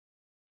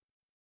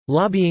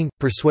Lobbying,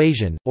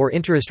 persuasion, or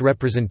interest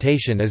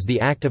representation is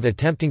the act of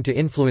attempting to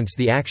influence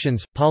the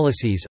actions,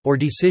 policies, or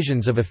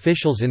decisions of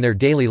officials in their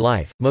daily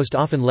life, most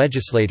often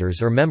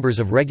legislators or members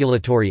of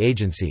regulatory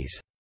agencies.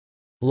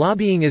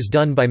 Lobbying is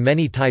done by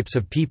many types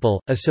of people,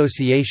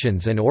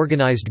 associations and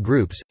organized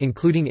groups,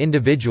 including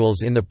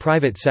individuals in the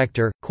private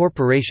sector,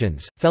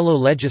 corporations, fellow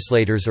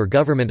legislators or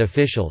government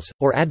officials,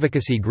 or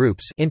advocacy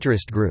groups,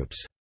 interest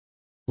groups.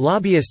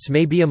 Lobbyists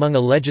may be among a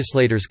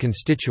legislator's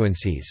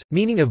constituencies,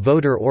 meaning a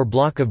voter or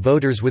block of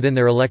voters within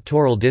their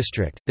electoral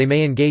district. They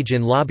may engage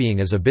in lobbying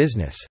as a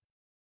business.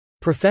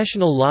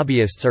 Professional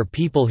lobbyists are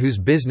people whose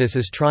business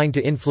is trying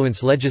to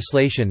influence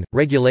legislation,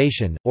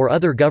 regulation, or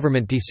other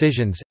government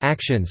decisions,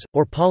 actions,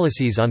 or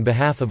policies on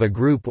behalf of a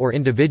group or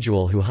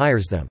individual who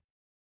hires them.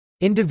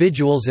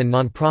 Individuals and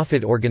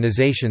nonprofit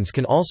organizations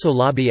can also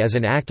lobby as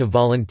an act of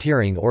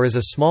volunteering or as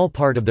a small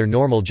part of their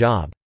normal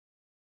job.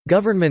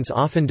 Governments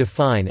often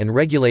define and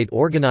regulate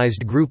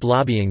organized group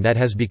lobbying that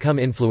has become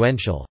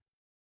influential.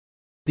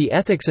 The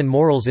ethics and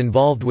morals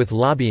involved with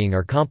lobbying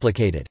are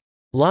complicated.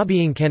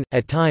 Lobbying can,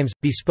 at times,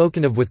 be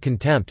spoken of with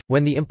contempt,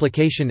 when the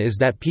implication is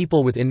that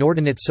people with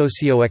inordinate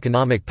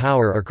socio-economic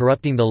power are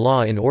corrupting the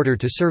law in order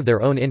to serve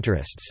their own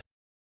interests.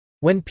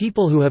 When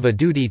people who have a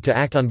duty to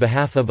act on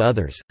behalf of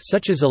others,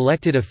 such as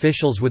elected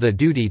officials with a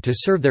duty to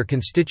serve their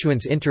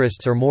constituents'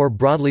 interests or more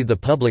broadly the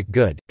public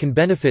good, can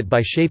benefit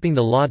by shaping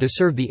the law to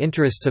serve the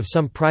interests of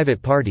some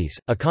private parties,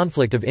 a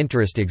conflict of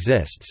interest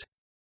exists.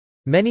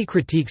 Many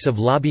critiques of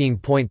lobbying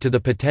point to the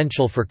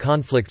potential for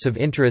conflicts of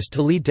interest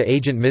to lead to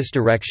agent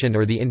misdirection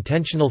or the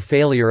intentional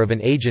failure of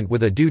an agent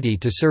with a duty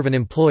to serve an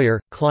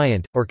employer,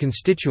 client, or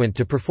constituent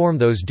to perform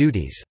those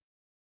duties.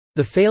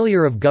 The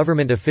failure of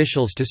government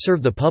officials to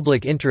serve the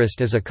public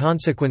interest as a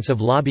consequence of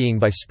lobbying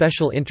by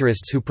special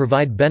interests who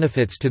provide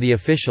benefits to the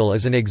official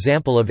is an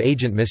example of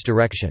agent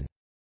misdirection.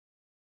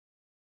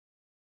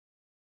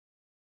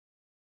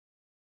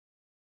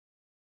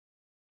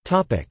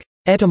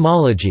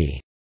 Etymology.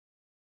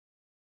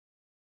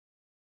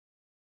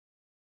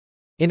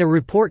 In a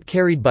report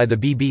carried by the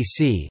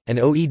BBC, an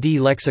OED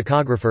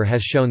lexicographer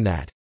has shown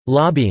that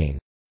lobbying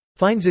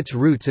finds its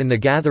roots in the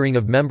gathering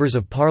of members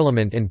of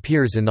Parliament and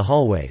peers in the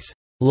hallways,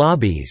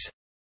 lobbies,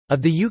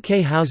 of the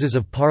UK Houses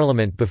of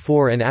Parliament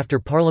before and after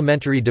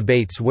parliamentary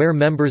debates where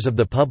members of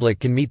the public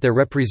can meet their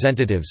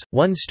representatives.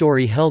 One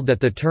story held that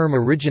the term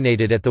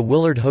originated at the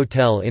Willard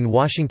Hotel in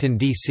Washington,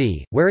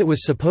 D.C., where it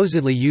was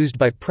supposedly used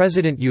by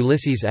President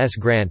Ulysses S.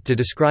 Grant to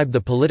describe the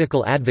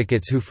political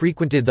advocates who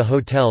frequented the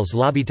hotel's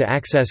lobby to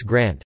access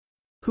Grant,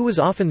 who was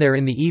often there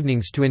in the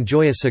evenings to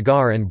enjoy a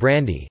cigar and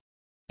brandy,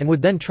 and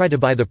would then try to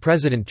buy the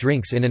president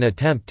drinks in an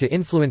attempt to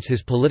influence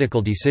his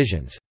political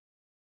decisions.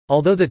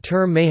 Although the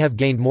term may have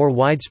gained more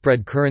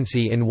widespread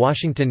currency in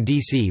Washington,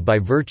 D.C. by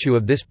virtue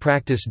of this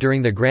practice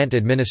during the Grant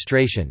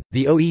administration,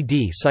 the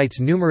OED cites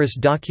numerous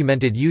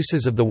documented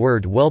uses of the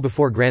word well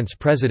before Grant's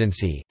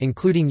presidency,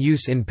 including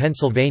use in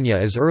Pennsylvania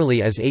as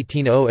early as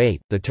 1808.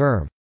 The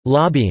term,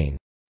 lobbying,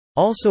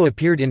 also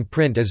appeared in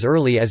print as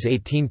early as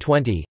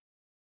 1820.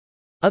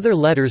 Other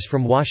letters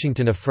from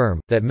Washington affirm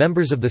that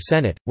members of the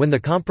Senate, when the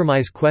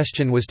compromise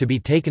question was to be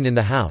taken in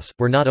the House,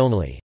 were not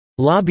only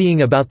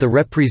lobbying about the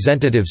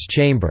representatives'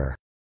 chamber,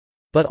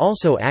 but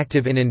also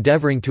active in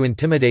endeavoring to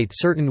intimidate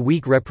certain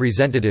weak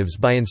representatives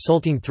by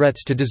insulting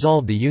threats to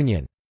dissolve the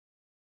Union.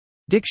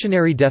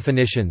 Dictionary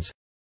definitions.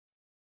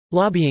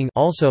 Lobbying,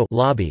 also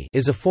lobby,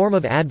 is a form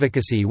of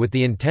advocacy with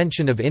the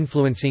intention of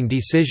influencing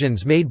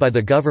decisions made by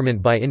the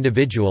government by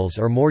individuals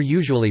or more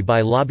usually by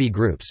lobby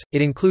groups.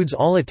 It includes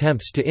all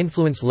attempts to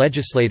influence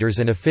legislators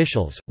and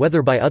officials,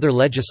 whether by other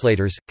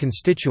legislators,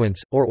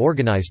 constituents, or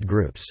organized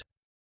groups.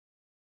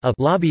 A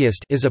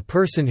lobbyist is a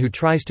person who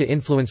tries to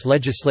influence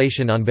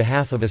legislation on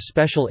behalf of a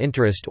special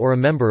interest or a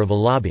member of a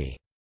lobby.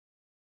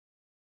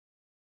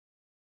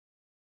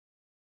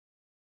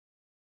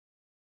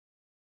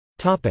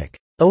 Topic: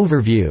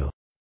 Overview.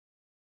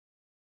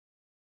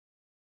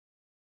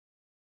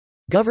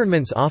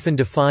 Governments often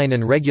define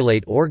and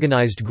regulate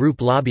organized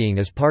group lobbying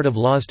as part of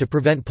laws to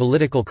prevent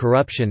political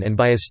corruption and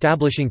by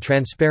establishing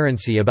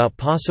transparency about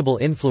possible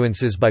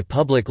influences by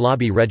public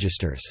lobby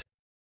registers.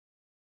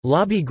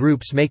 Lobby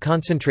groups may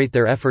concentrate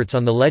their efforts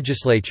on the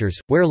legislatures,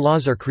 where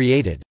laws are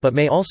created, but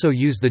may also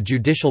use the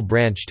judicial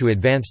branch to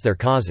advance their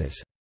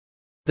causes.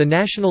 The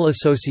National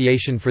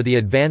Association for the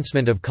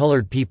Advancement of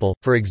Colored People,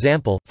 for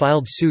example,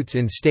 filed suits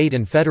in state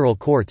and federal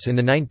courts in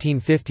the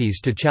 1950s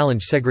to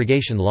challenge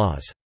segregation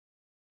laws.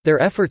 Their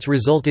efforts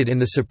resulted in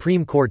the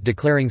Supreme Court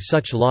declaring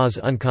such laws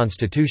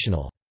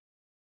unconstitutional.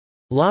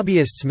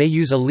 Lobbyists may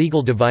use a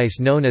legal device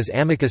known as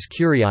amicus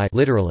curiae,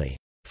 literally,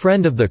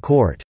 friend of the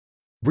court,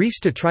 briefs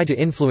to try to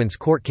influence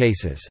court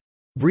cases.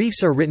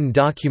 Briefs are written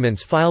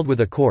documents filed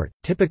with a court,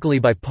 typically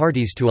by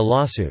parties to a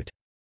lawsuit.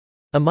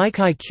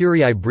 Amici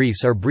curiae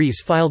briefs are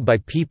briefs filed by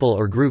people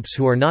or groups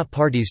who are not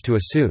parties to a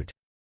suit.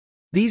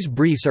 These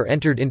briefs are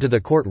entered into the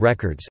court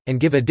records, and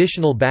give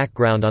additional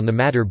background on the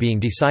matter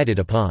being decided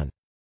upon.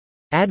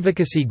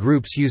 Advocacy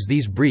groups use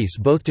these briefs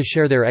both to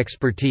share their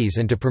expertise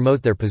and to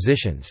promote their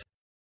positions.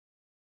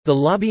 The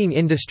lobbying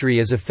industry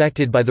is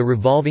affected by the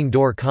revolving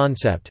door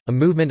concept, a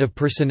movement of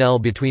personnel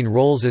between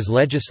roles as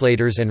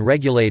legislators and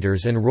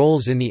regulators and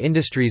roles in the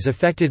industries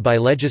affected by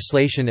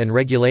legislation and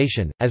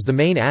regulation, as the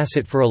main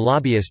asset for a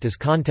lobbyist is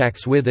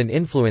contacts with and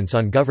influence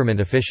on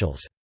government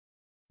officials.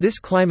 This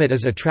climate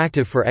is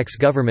attractive for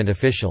ex-government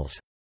officials.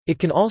 It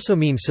can also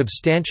mean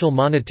substantial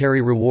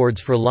monetary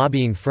rewards for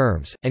lobbying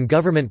firms, and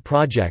government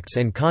projects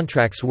and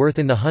contracts worth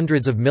in the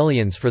hundreds of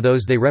millions for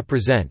those they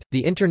represent.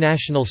 The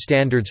international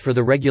standards for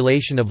the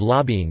regulation of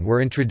lobbying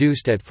were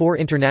introduced at 4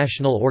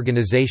 international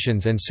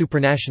organizations and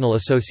supranational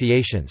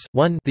associations: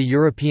 1, the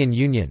European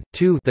Union;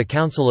 2, the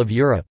Council of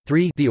Europe;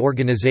 3, the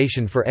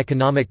Organization for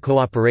Economic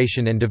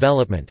Cooperation and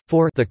Development;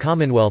 4, the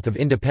Commonwealth of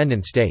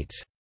Independent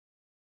States.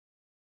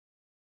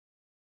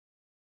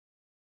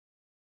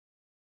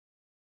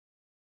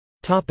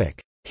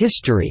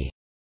 History.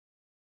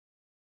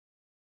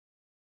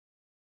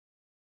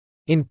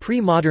 In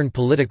pre-modern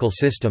political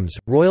systems,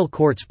 royal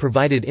courts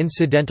provided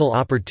incidental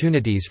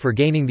opportunities for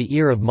gaining the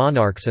ear of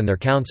monarchs and their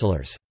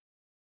councillors.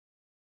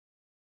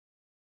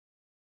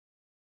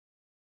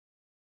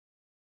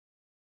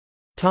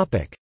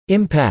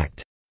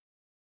 Impact.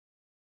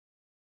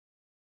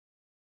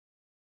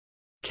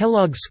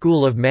 Kellogg's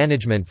School of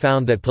Management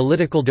found that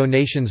political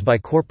donations by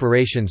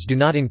corporations do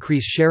not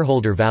increase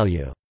shareholder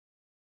value.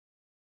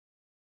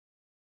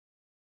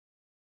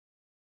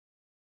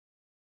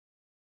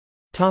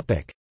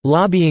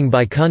 Lobbying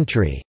by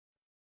country.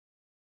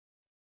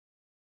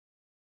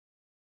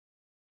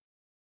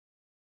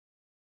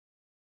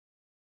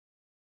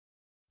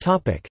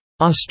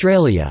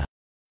 Australia.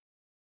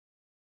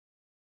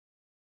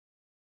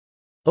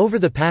 Over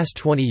the past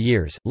 20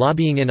 years,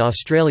 lobbying in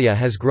Australia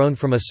has grown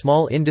from a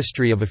small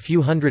industry of a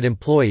few hundred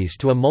employees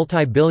to a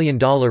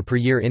multi-billion-dollar per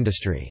year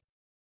industry.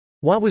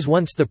 What was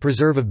once the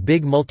preserve of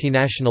big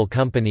multinational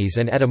companies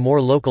and at a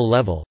more local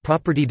level,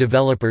 property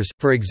developers,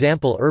 for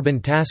example Urban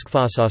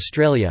Taskforce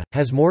Australia,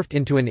 has morphed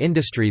into an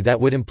industry that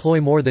would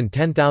employ more than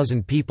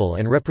 10,000 people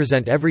and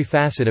represent every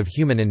facet of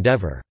human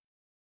endeavour.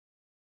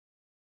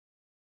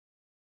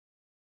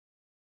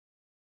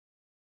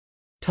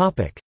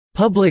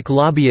 Public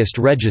lobbyist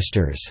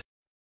registers.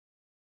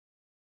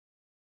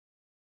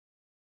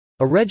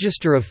 A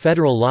register of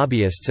federal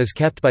lobbyists is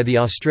kept by the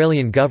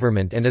Australian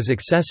government and is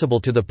accessible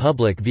to the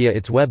public via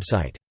its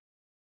website.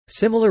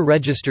 Similar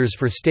registers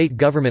for state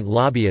government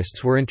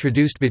lobbyists were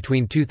introduced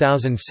between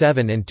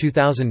 2007 and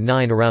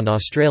 2009 around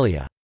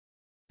Australia.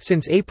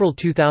 Since April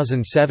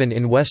 2007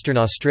 in Western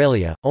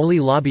Australia,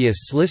 only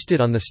lobbyists listed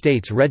on the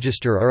state's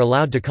register are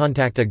allowed to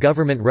contact a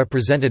government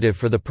representative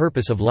for the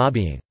purpose of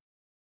lobbying.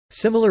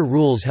 Similar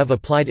rules have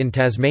applied in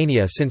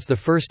Tasmania since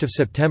 1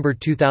 September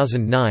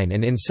 2009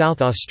 and in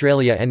South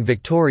Australia and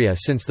Victoria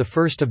since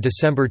 1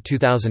 December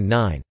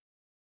 2009.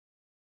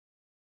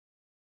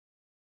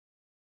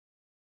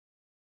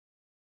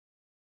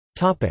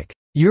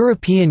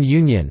 European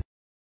Union.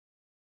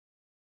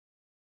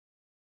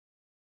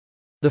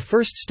 The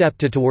first step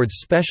towards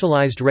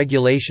specialised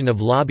regulation of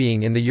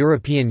lobbying in the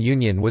European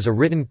Union was a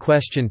written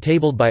question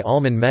tabled by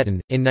Alman Metten,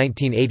 in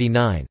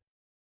 1989.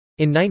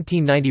 In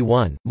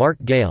 1991, Mark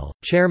Gale,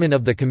 chairman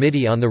of the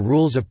Committee on the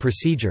Rules of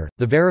Procedure,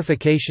 the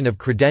Verification of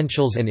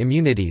Credentials and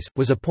Immunities,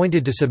 was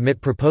appointed to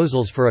submit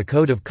proposals for a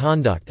code of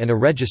conduct and a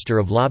register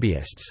of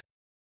lobbyists.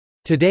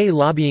 Today,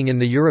 lobbying in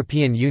the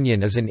European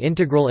Union is an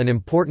integral and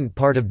important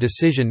part of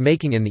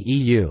decision-making in the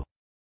EU.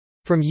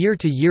 From year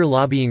to year,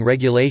 lobbying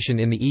regulation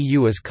in the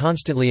EU is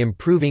constantly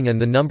improving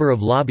and the number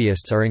of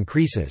lobbyists are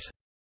increases.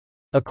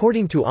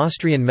 According to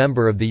Austrian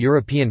member of the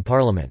European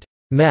Parliament,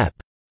 MEP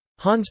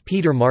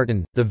Hans-Peter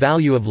Martin, the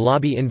value of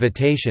lobby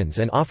invitations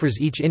and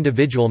offers each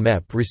individual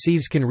MEP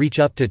receives can reach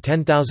up to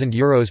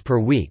 €10,000 per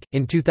week.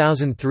 In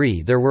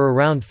 2003, there were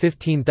around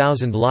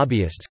 15,000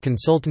 lobbyists,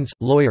 consultants,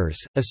 lawyers,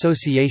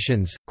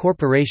 associations,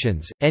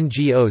 corporations,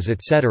 NGOs,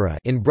 etc.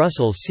 in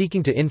Brussels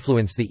seeking to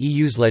influence the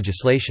EU's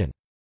legislation.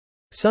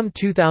 Some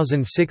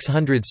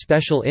 2,600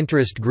 special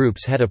interest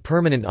groups had a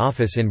permanent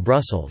office in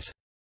Brussels.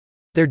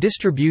 Their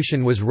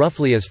distribution was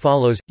roughly as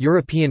follows: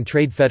 European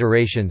trade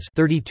federations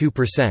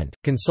 32%,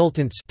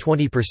 consultants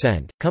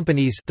 20%,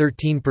 companies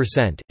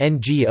 13%,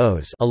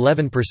 NGOs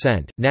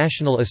 11%,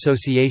 national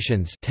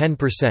associations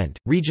 10%,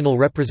 regional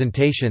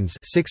representations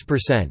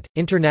 6%,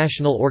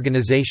 international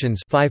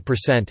organizations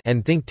 5%,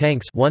 and think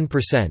tanks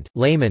 1%.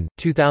 Layman,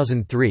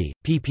 2003,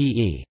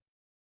 ppe.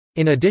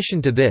 In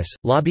addition to this,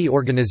 lobby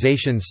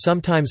organizations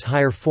sometimes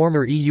hire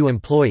former EU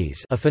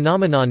employees, a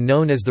phenomenon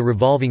known as the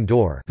revolving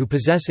door, who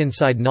possess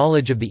inside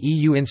knowledge of the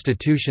EU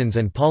institutions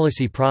and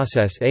policy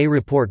process. A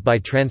report by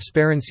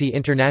Transparency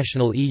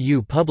International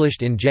EU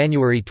published in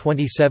January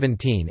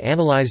 2017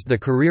 analyzed the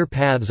career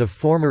paths of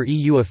former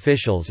EU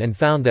officials and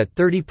found that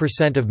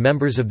 30% of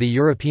members of the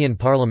European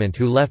Parliament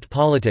who left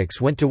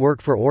politics went to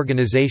work for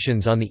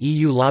organizations on the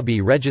EU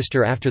lobby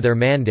register after their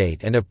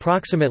mandate, and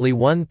approximately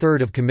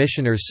one-third of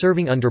commissioners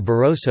serving under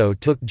Barroso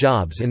took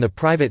jobs in the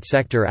private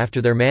sector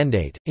after their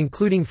mandate,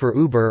 including for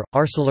Uber,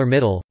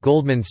 ArcelorMittal,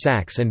 Goldman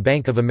Sachs and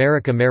Bank of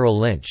America Merrill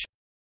Lynch.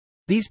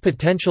 These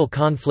potential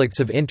conflicts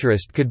of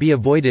interest could be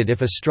avoided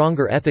if a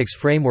stronger ethics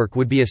framework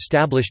would be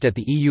established at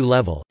the EU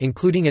level,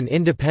 including an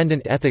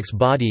independent ethics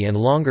body and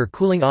longer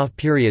cooling-off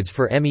periods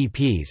for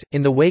MEPs.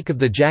 In the wake of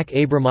the Jack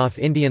Abramoff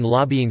Indian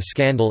lobbying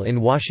scandal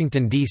in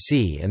Washington,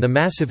 D.C., and the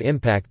massive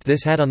impact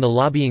this had on the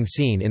lobbying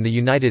scene in the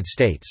United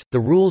States, the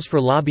rules for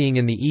lobbying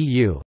in the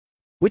EU,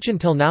 which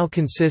until now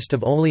consist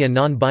of only a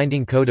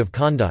non-binding code of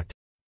conduct,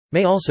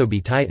 may also be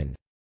tightened.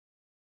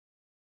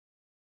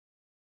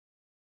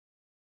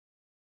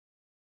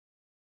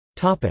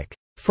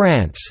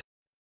 France.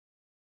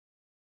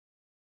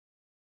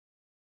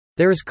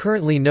 There is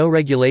currently no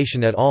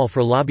regulation at all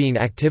for lobbying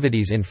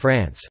activities in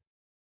France.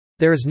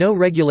 There is no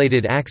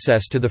regulated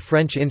access to the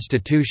French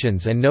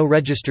institutions and no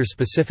register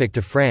specific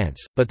to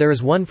France, but there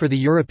is one for the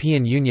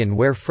European Union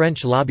where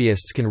French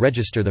lobbyists can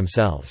register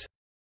themselves.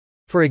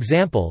 For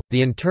example,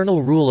 the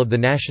Internal Rule of the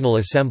National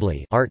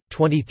Assembly Art.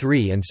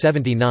 23 and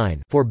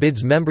 79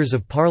 forbids members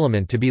of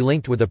parliament to be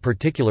linked with a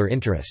particular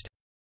interest.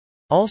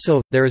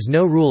 Also, there is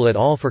no rule at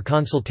all for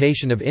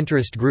consultation of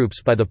interest groups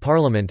by the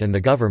parliament and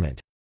the government.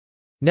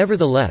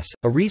 Nevertheless,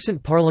 a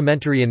recent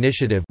parliamentary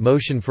initiative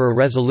motion for a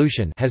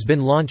resolution has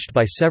been launched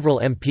by several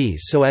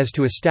MPs so as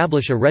to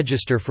establish a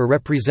register for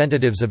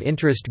representatives of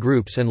interest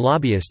groups and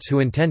lobbyists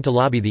who intend to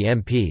lobby the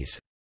MPs.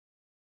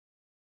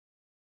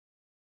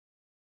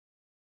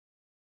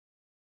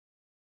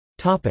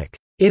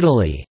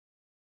 Italy.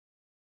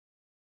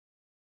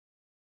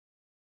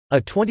 A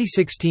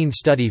 2016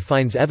 study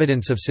finds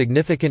evidence of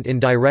significant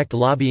indirect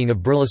lobbying of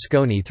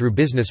Berlusconi through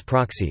business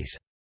proxies.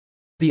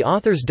 The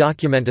authors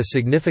document a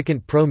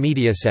significant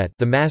pro-Mediaset,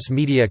 the mass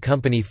media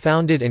company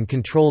founded and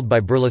controlled by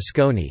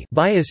Berlusconi,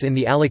 bias in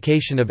the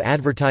allocation of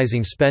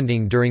advertising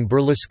spending during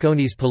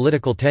Berlusconi's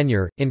political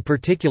tenure, in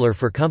particular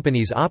for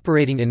companies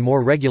operating in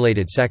more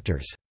regulated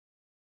sectors.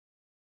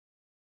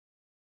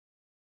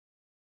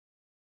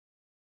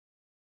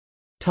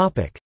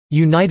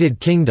 United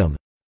Kingdom.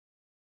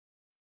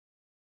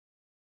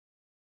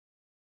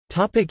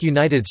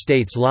 United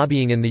States.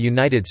 Lobbying in the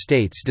United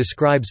States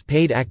describes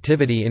paid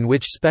activity in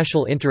which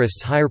special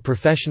interests hire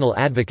professional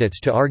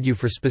advocates to argue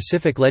for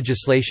specific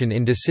legislation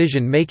in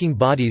decision-making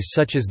bodies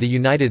such as the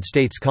United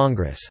States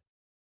Congress.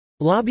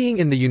 Lobbying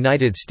in the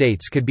United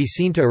States could be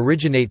seen to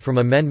originate from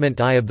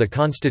Amendment I of the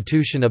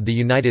Constitution of the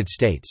United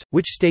States,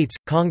 which states,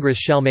 "Congress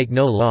shall make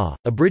no law,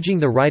 abridging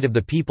the right of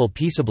the people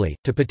peaceably,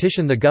 to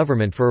petition the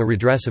government for a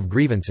redress of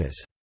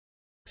grievances."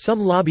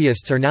 Some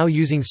lobbyists are now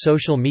using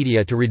social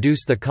media to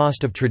reduce the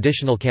cost of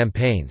traditional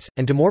campaigns,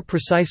 and to more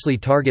precisely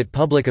target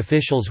public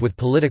officials with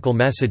political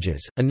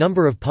messages. A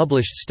number of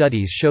published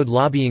studies showed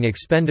lobbying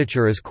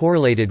expenditure is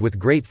correlated with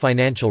great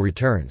financial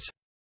returns.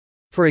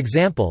 For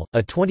example,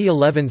 a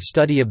 2011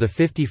 study of the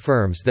 50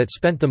 firms that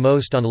spent the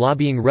most on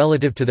lobbying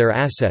relative to their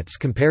assets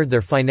compared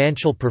their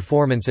financial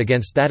performance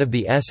against that of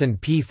the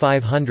S&P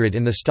 500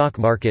 in the stock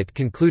market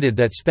concluded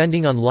that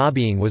spending on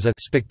lobbying was a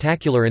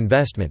spectacular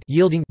investment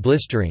yielding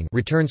blistering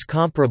returns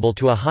comparable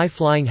to a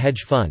high-flying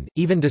hedge fund,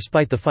 even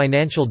despite the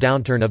financial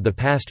downturn of the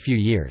past few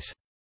years.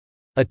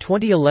 A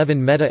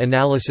 2011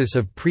 meta-analysis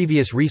of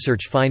previous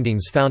research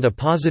findings found a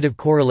positive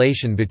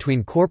correlation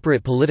between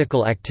corporate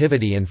political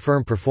activity and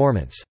firm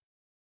performance.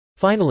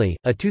 Finally,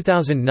 a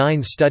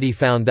 2009 study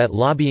found that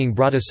lobbying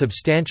brought a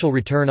substantial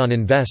return on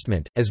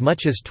investment, as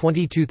much as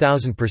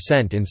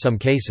 22,000% in some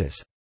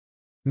cases.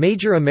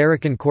 Major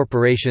American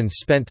corporations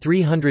spent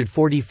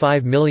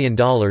 $345 million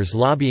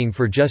lobbying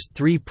for just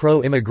 3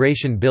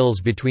 pro-immigration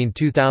bills between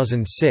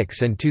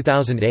 2006 and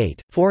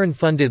 2008.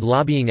 Foreign-funded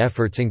lobbying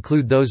efforts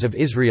include those of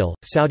Israel,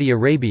 Saudi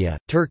Arabia,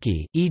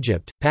 Turkey,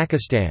 Egypt,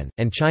 Pakistan,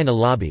 and China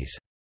lobbies.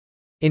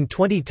 In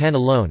 2010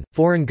 alone,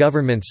 foreign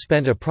governments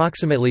spent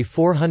approximately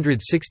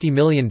 $460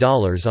 million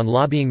on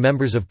lobbying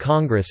members of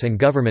Congress and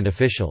government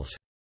officials.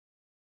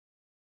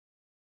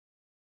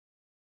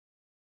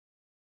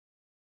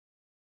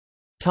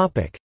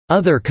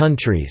 Other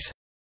countries.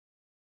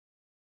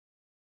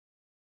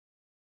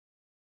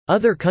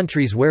 Other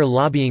countries where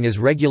lobbying is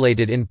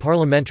regulated in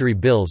parliamentary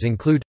bills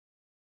include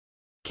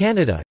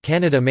Canada.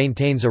 Canada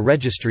maintains a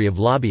registry of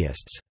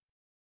lobbyists.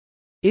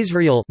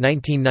 Israel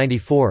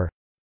 1994.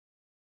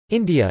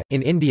 India.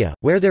 In India,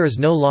 where there is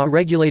no law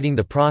regulating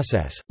the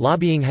process,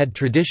 lobbying had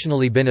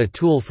traditionally been a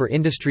tool for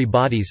industry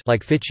bodies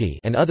like FICCI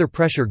and other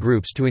pressure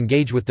groups to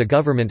engage with the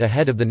government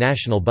ahead of the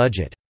national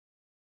budget.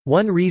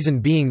 One reason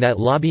being that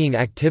lobbying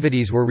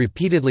activities were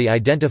repeatedly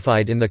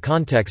identified in the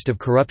context of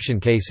corruption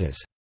cases.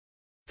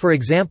 For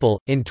example,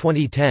 in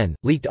 2010,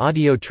 leaked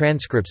audio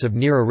transcripts of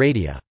near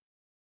Aradia.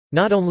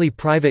 Not only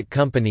private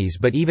companies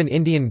but even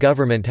Indian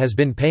government has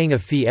been paying a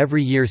fee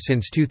every year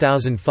since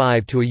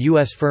 2005 to a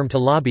U.S. firm to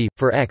lobby,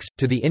 for X,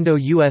 to the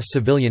Indo-US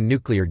civilian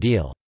nuclear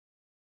deal.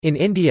 In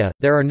India,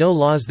 there are no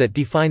laws that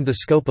define the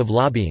scope of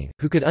lobbying,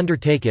 who could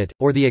undertake it,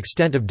 or the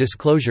extent of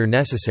disclosure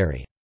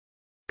necessary.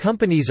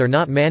 Companies are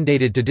not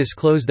mandated to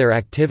disclose their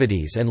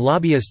activities and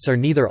lobbyists are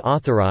neither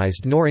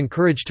authorized nor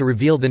encouraged to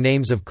reveal the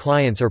names of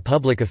clients or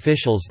public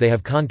officials they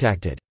have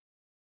contacted.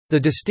 The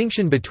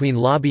distinction between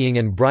lobbying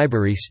and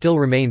bribery still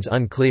remains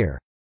unclear.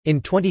 In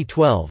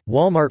 2012,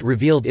 Walmart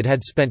revealed it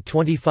had spent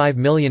 $25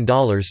 million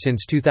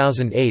since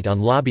 2008 on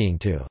lobbying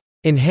to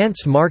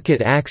enhance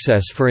market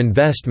access for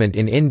investment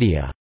in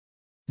India.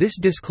 This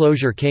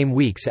disclosure came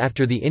weeks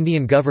after the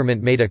Indian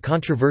government made a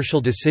controversial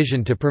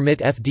decision to permit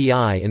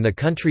FDI in the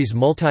country's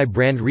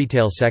multi-brand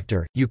retail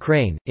sector.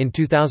 Ukraine. In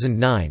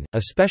 2009,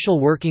 a special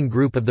working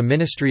group of the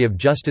Ministry of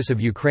Justice of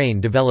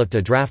Ukraine developed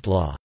a draft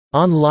law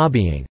on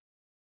lobbying.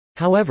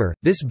 However,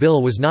 this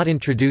bill was not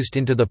introduced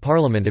into the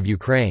Parliament of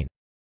Ukraine.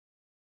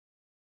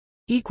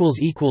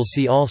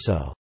 See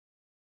also